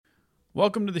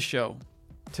Welcome to the show.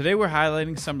 Today we're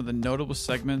highlighting some of the notable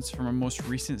segments from our most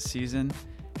recent season,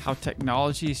 how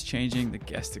technology is changing the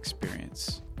guest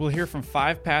experience. We'll hear from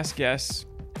 5 past guests,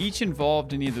 each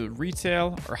involved in either the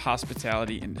retail or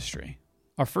hospitality industry.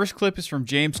 Our first clip is from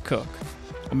James Cook,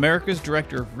 America's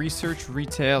Director of Research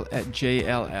Retail at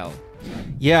JLL.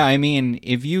 Yeah, I mean,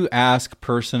 if you ask a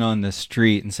person on the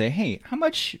street and say, hey, how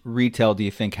much retail do you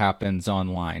think happens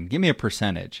online? Give me a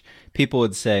percentage. People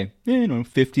would say, 50%,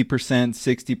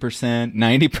 60%,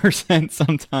 90%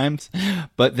 sometimes.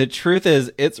 But the truth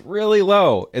is, it's really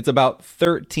low. It's about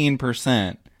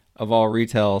 13% of all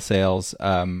retail sales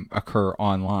occur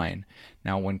online.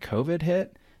 Now, when COVID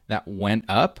hit, that went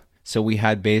up. So we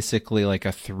had basically like a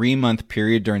 3-month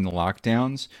period during the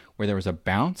lockdowns where there was a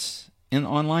bounce in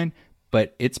online,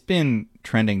 but it's been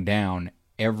trending down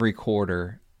every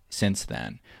quarter since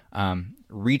then.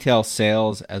 Retail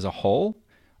sales as a whole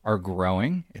are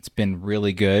growing. It's been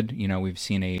really good. You know, we've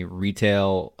seen a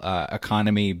retail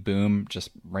economy boom just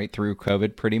right through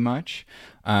COVID pretty much.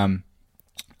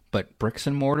 But bricks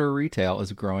and mortar retail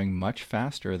is growing much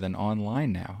faster than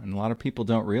online now. And a lot of people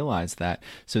don't realize that.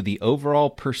 So the overall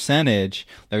percentage,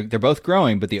 they're both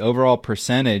growing, but the overall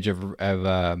percentage of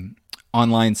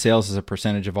online sales as a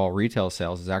percentage of all retail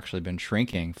sales has actually been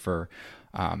shrinking for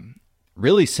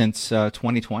really since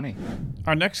 2020.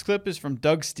 Our next clip is from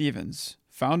Doug Stevens,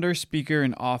 founder, speaker,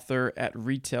 and author at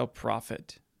Retail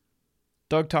Profit.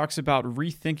 Doug talks about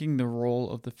rethinking the role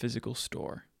of the physical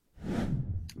store.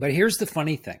 But here's the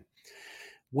funny thing.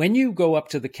 When you go up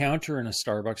to the counter in a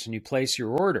Starbucks and you place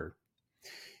your order,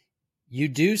 you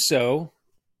do so,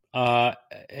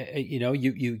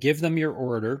 you give them your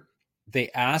order, they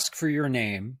ask for your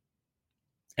name,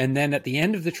 and then at the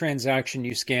end of the transaction,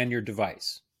 you scan your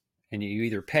device and you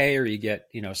either pay or you get,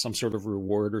 some sort of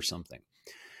reward or something.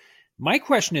 My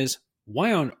question is,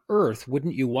 why on earth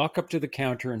wouldn't you walk up to the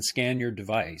counter and scan your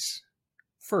device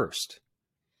first?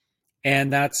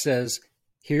 And that says,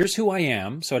 here's who I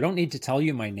am. So I don't need to tell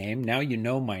you my name. Now you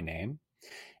know my name.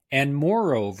 And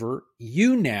moreover,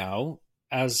 you now,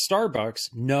 as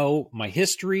Starbucks, know my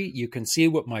history. You can see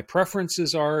what my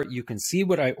preferences are. You can see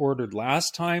what I ordered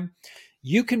last time.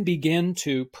 You can begin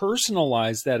to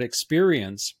personalize that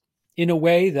experience in a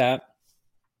way that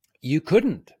you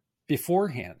couldn't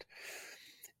beforehand.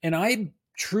 And I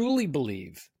truly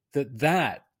believe that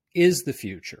that is the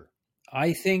future.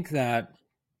 I think that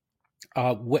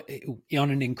on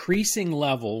an increasing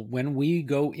level, when we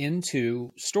go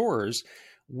into stores,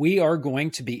 we are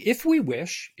going to be, if we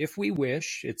wish,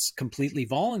 it's completely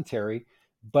voluntary,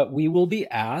 but we will be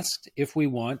asked if we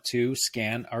want to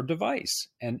scan our device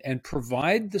and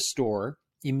provide the store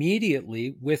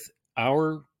immediately with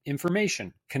our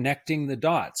information, connecting the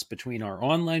dots between our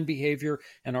online behavior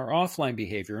and our offline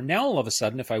behavior. And now all of a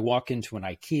sudden, if I walk into an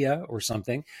IKEA or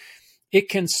something, it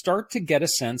can start to get a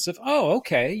sense of, oh,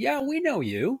 okay, yeah, we know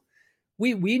you.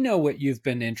 We know what you've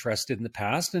been interested in the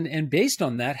past. And based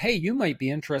on that, hey, you might be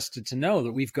interested to know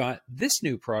that we've got this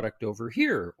new product over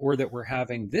here, or that we're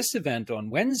having this event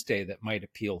on Wednesday that might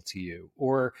appeal to you,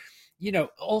 or,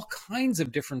 all kinds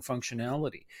of different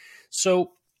functionality.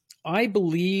 So I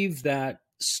believe that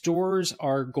stores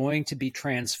are going to be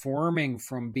transforming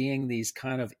from being these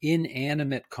kind of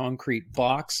inanimate concrete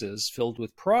boxes filled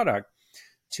with product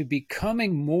to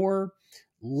becoming more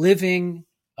living,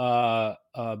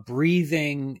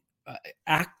 breathing,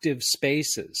 active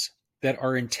spaces that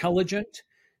are intelligent,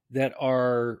 that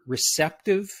are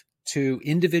receptive to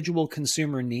individual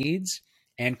consumer needs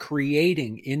and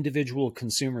creating individual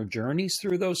consumer journeys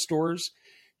through those stores,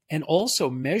 and also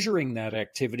measuring that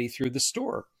activity through the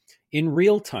store in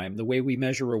real time. The way we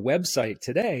measure a website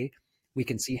today, we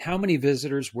can see how many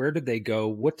visitors, where did they go,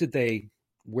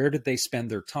 where did they spend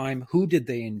their time? Who did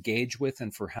they engage with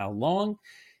and for how long?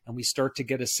 And we start to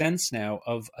get a sense now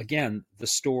of, again, the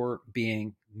store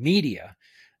being media,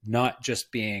 not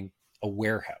just being a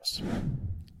warehouse.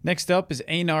 Next up is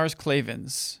Einars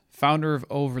Clavens, founder of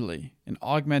Overly, an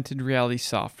augmented reality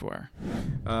software.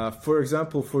 For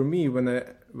example, for me,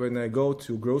 when I go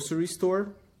to grocery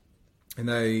store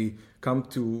and I come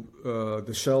to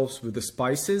the shelves with the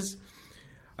spices,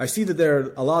 I see that there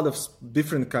are a lot of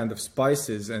different kind of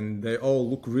spices and they all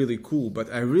look really cool,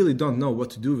 but I really don't know what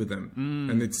to do with them.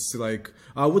 And it's like,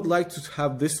 I would like to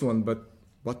have this one, but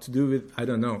what to do with, I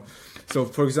don't know. So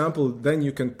for example, then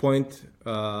you can point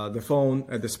the phone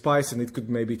at the spice and it could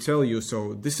maybe tell you,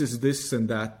 so this is this and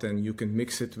that, and you can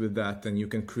mix it with that and you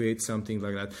can create something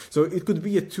like that. So it could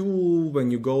be a tool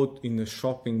when you go in a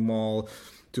shopping mall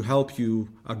to help you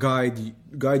guide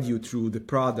you through the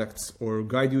products or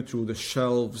guide you through the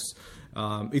shelves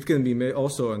It can be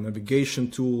also a navigation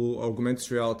tool,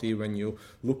 augmented reality. When you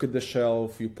look at the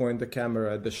shelf, you point the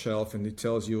camera at the shelf, and it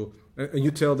tells you.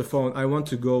 You tell the phone, "I want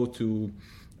to go to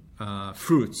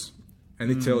fruits,"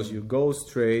 and it tells you go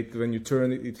straight. When you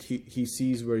turn it, he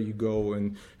sees where you go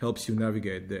and helps you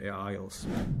navigate the aisles.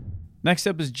 Next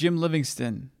up is Jim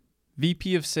Livingston,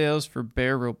 VP of Sales for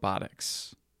Bear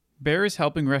Robotics. Bear is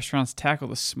helping restaurants tackle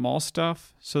the small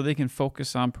stuff so they can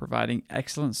focus on providing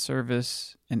excellent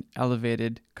service and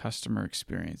elevated customer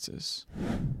experiences.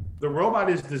 The robot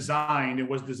it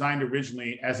was designed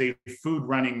originally as a food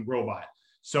running robot.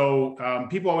 So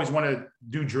people always want to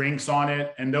do drinks on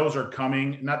it, and those are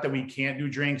coming. Not that we can't do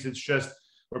drinks, it's just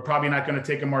we're probably not going to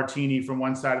take a martini from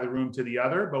one side of the room to the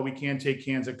other, but we can take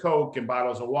cans of Coke and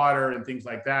bottles of water and things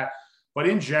like that. But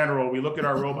in general, we look at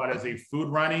our robot as a food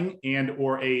running and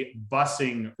or a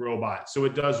busing robot. So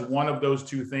it does one of those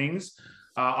two things.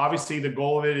 Obviously, the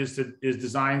goal of it is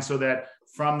designed so that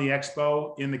from the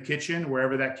expo in the kitchen,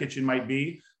 wherever that kitchen might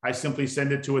be, I simply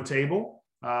send it to a table.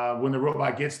 When the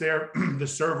robot gets there, the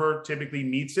server typically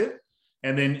meets it,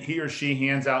 and then he or she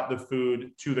hands out the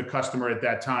food to the customer at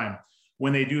that time.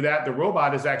 When they do that, the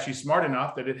robot is actually smart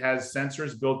enough that it has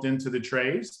sensors built into the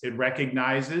trays. It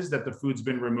recognizes that the food's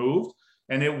been removed,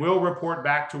 and it will report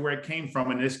back to where it came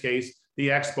from. In this case, the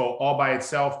expo all by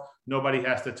itself. Nobody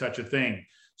has to touch a thing.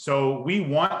 So we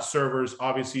want servers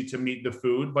obviously to meet the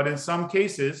food, but in some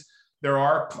cases, there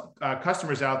are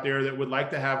customers out there that would like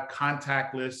to have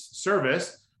contactless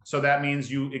service. So that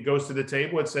means it goes to the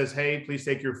table. It says, "Hey, please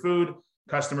take your food."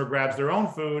 Customer grabs their own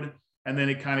food, and then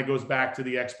it kind of goes back to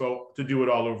the expo to do it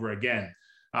all over again.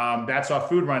 That's our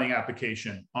food running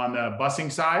application. On the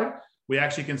busing side, we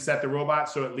actually can set the robot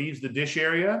so it leaves the dish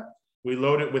area. We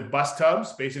load it with bus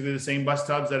tubs, basically the same bus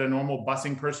tubs that a normal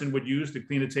busing person would use to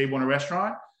clean a table in a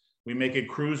restaurant. We make it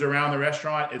cruise around the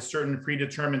restaurant at certain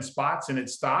predetermined spots, and it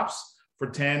stops for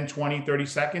 10, 20, 30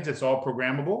 seconds. It's all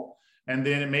programmable. And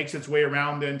then it makes its way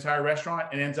around the entire restaurant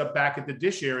and ends up back at the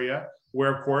dish area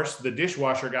where, of course, the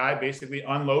dishwasher guy basically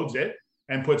unloads it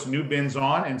and puts new bins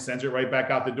on and sends it right back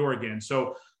out the door again.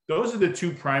 So those are the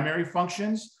two primary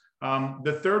functions.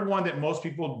 The third one that most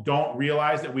people don't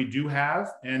realize that we do have,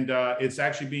 and it's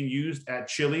actually being used at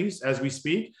Chili's as we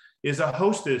speak, is a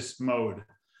hostess mode.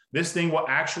 This thing will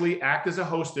actually act as a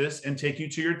hostess and take you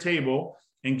to your table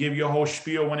and give you a whole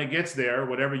spiel when it gets there,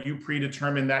 whatever you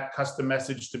predetermine that custom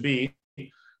message to be.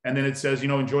 And then it says,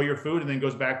 enjoy your food, and then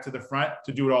goes back to the front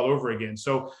to do it all over again.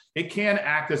 So it can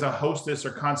act as a hostess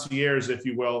or concierge, if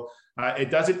you will. It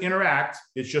doesn't interact.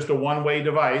 It's just a one-way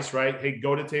device, right? Hey,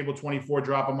 go to table 24,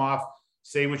 drop them off,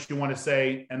 say what you want to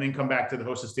say, and then come back to the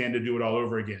hostess stand to do it all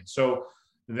over again. So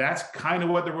that's kind of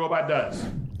what the robot does.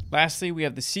 Lastly, we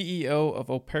have the CEO of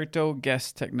Operto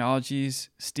Guest Technologies,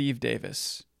 Steve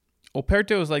Davis.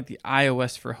 Operto is like the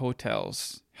iOS for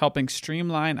hotels, helping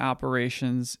streamline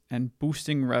operations and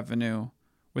boosting revenue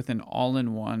with an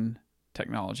all-in-one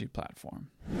technology platform.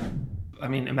 I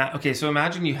mean, so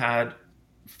imagine you had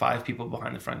 5 people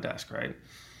behind the front desk, right?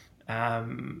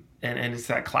 And it's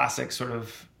that classic sort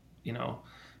of,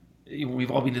 we've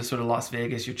all been to sort of Las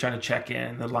Vegas. You're trying to check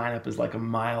in. The lineup is like a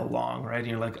mile long, right? And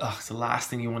you're like, it's the last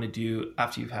thing you want to do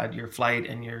after you've had your flight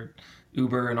and your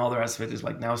Uber and all the rest of it is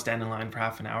like now stand in line for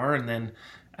half an hour and then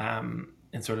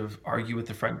and sort of argue with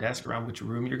the front desk around which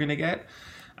room you're going to get.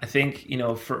 I think,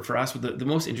 for us, the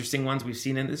most interesting ones we've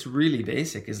seen, and it's really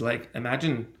basic, is like,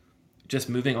 imagine just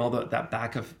moving all that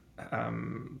back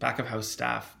of house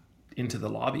staff into the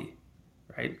lobby,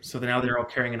 right? So now they're all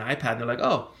carrying an iPad. They're like,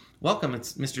 "Oh, welcome,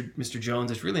 it's Mr.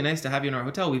 Jones. It's really nice to have you in our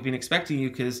hotel. We've been expecting you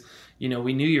because,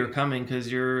 we knew you were coming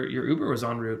because your Uber was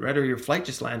en route, right? Or your flight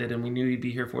just landed and we knew you'd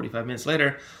be here 45 minutes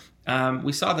later.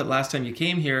 We saw that last time you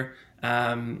came here,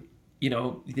 that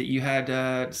you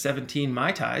had 17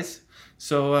 Mai Tais.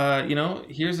 So,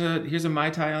 here's a Mai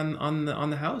Tai on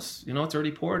the house. It's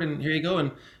already poured and here you go.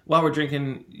 And while you're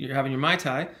having your Mai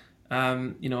Tai,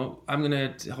 I'm going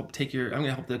to help take your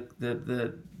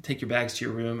bags to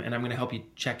your room, and I'm going to help you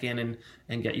check in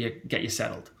and get you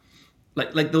settled.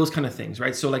 Like those kind of things,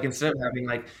 right? So like, instead of having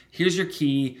like, here's your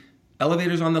key,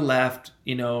 elevator's on the left,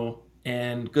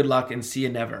 and good luck and see you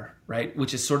never, right?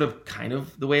 Which is sort of kind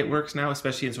of the way it works now,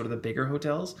 especially in sort of the bigger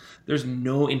hotels. There's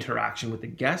no interaction with the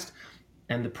guest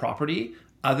and the property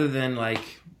other than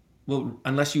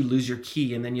unless you lose your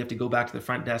key and then you have to go back to the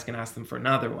front desk and ask them for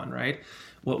another one, right?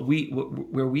 Where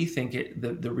we think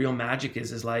the real magic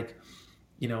is like,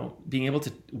 being able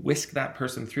to whisk that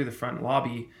person through the front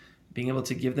lobby being able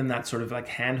to give them that sort of like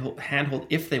handhold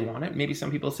if they want it. Maybe some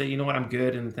people say, you know what, I'm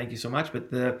good and thank you so much, but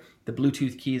the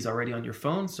Bluetooth key is already on your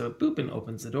phone, so boop, and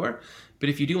opens the door. But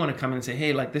if you do want to come in and say,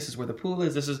 hey, like this is where the pool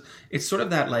is, it's sort of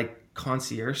that like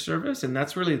concierge service, and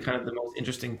that's really kind of the most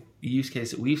interesting use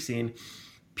case that we've seen,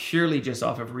 purely just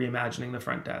off of reimagining the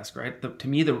front desk, right? To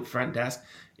me, the front desk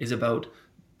is about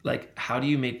like, how do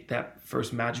you make that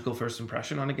magical first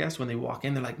impression on a guest when they walk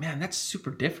in? They're like, man, that's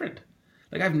super different.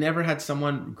 Like, I've never had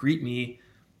someone greet me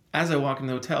as I walk in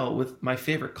the hotel with my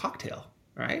favorite cocktail,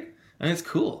 right? And it's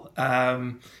cool.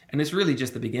 And it's really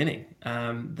just the beginning.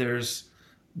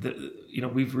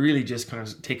 We've really just kind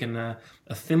of taken a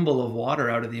thimble of water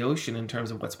out of the ocean in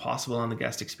terms of what's possible on the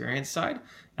guest experience side.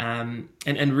 And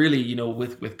really, you know,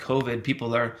 with COVID,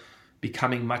 people are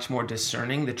becoming much more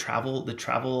discerning. The travel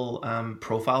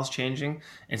profile's changing.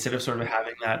 Instead of sort of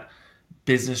having that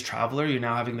business traveler, you're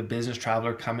now having the business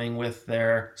traveler coming with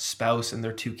their spouse and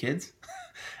their 2 kids,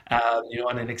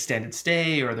 on an extended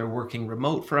stay, or they're working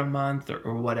remote for a month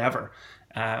or whatever.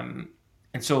 And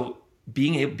so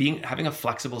having a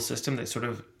flexible system that sort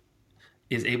of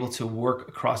is able to work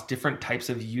across different types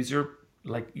of user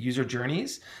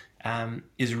journeys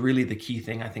is really the key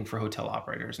thing, I think, for hotel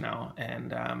operators now.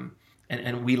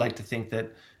 And we like to think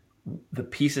that the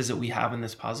pieces that we have in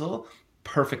this puzzle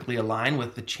perfectly align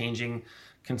with the changing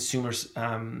consumers'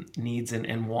 needs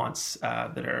and wants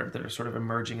that are sort of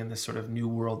emerging in this sort of new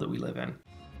world that we live in.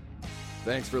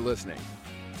 Thanks for listening.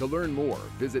 To learn more,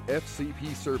 visit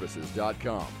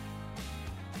fcpservices.com.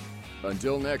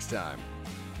 Until next time,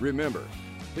 remember,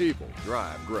 people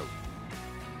drive growth.